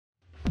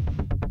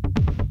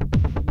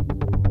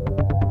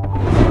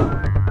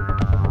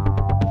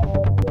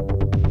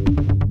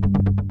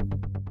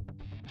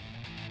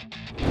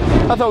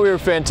I thought we were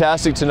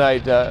fantastic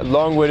tonight.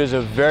 Longwood is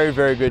a very,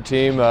 very good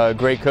team,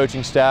 great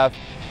coaching staff,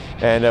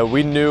 and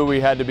we knew we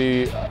had to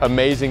be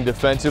amazing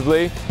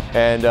defensively,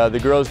 and the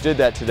girls did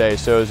that today,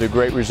 so it was a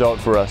great result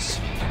for us.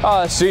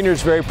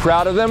 Seniors, very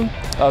proud of them,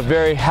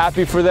 very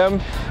happy for them.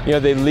 You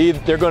know,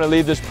 they're going to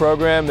lead this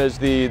program as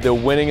the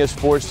winningest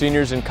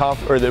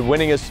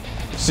winningest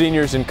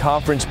seniors in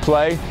conference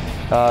play.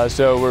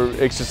 So we're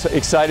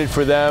excited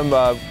for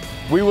them.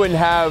 We wouldn't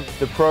have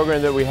the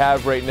program that we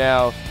have right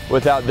now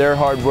without their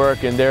hard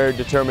work and their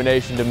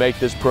determination to make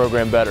this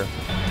program better.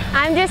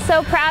 I'm just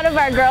so proud of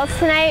our girls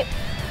tonight.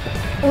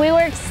 We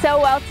worked so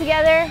well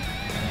together.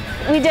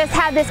 We just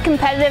had this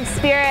competitive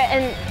spirit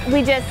and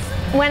we just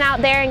went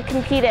out there and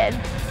competed.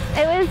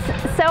 It was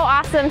so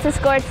awesome to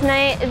score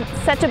tonight.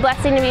 It's such a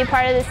blessing to be a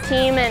part of this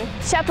team. And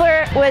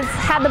Shepler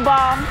had the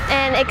ball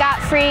and it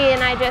got free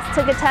and I just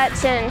took a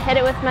touch and hit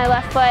it with my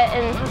left foot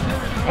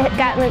and it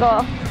got in the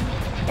goal.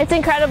 It's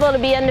incredible to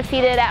be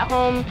undefeated at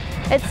home.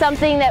 It's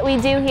something that we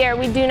do here.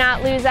 We do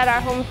not lose at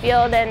our home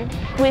field and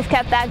we've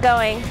kept that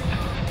going.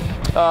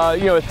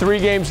 You know, 3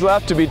 games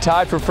left, to be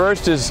tied for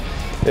first is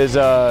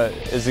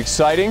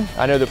exciting.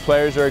 I know the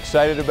players are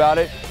excited about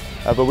it,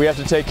 but we have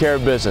to take care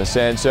of business.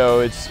 And so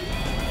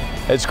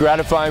it's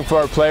gratifying for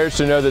our players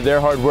to know that their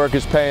hard work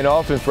is paying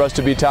off and for us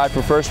to be tied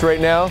for first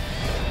right now.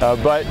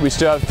 But we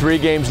still have 3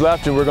 games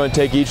left and we're going to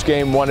take each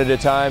game one at a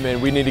time,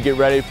 and we need to get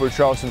ready for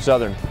Charleston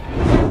Southern.